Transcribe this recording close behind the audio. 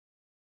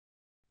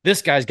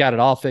This guy's got it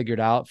all figured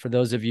out. For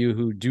those of you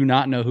who do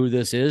not know who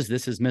this is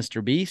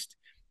Mr. Beast.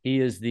 He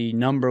is the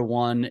number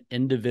one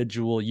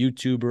individual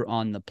YouTuber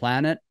on the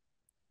planet.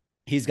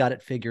 He's got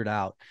it figured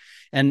out.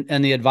 And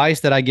the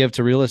advice that I give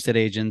to real estate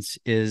agents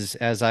is,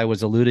 as I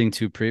was alluding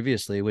to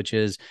previously, which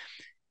is,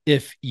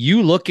 if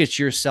you look at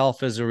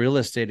yourself as a real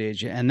estate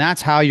agent and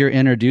that's how you're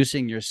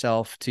introducing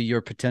yourself to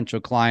your potential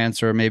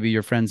clients or maybe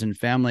your friends and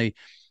family,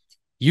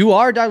 you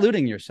are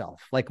diluting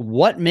yourself. Like,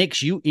 what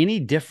makes you any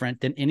different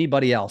than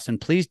anybody else?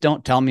 And please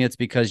don't tell me it's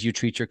because you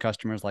treat your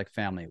customers like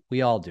family.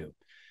 We all do,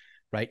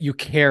 right? You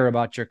care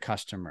about your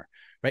customer,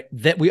 right?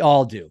 That we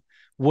all do.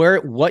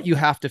 What you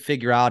have to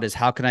figure out is,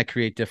 how can I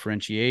create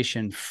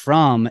differentiation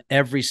from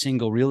every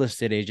single real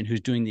estate agent who's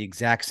doing the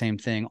exact same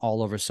thing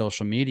all over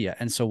social media?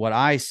 And so what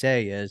I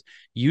say is,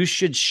 you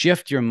should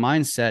shift your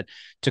mindset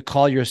to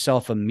call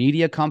yourself a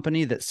media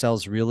company that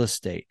sells real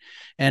estate,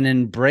 and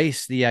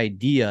embrace the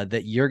idea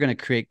that you're going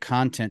to create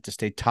content to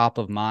stay top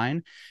of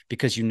mind,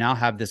 because you now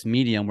have this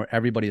medium where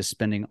everybody is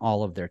spending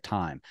all of their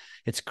time.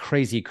 It's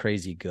crazy,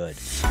 crazy good.